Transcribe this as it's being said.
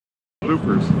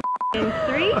Bloopers. In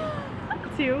 3,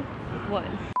 2,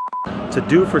 1. To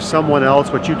do for someone else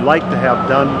what you'd like to have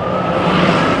done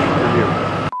for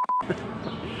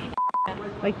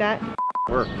you. Like that?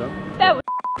 Worked, huh? That was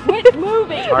quit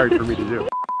moving! It's hard for me to do.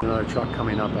 Another truck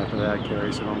coming up after that,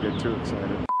 Carrie, so don't get too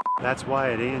excited. That's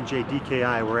why at A&J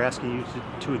DKI we're asking you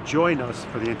to join us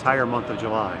for the entire month of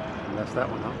July. And that's that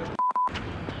one, huh?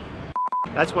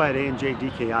 That's why at A&J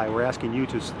DKI we're asking you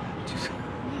to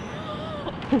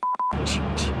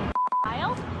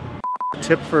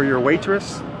tip for your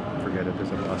waitress. Forget it, there's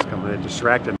a bus coming in,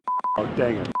 distracted. Oh,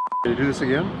 dang it. Can you do this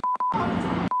again?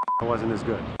 It wasn't as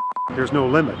good. There's no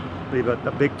limit. Leave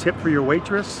a big tip for your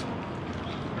waitress,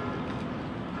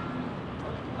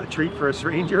 a treat for a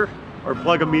stranger, or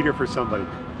plug a meter for somebody.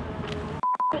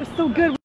 That was so good.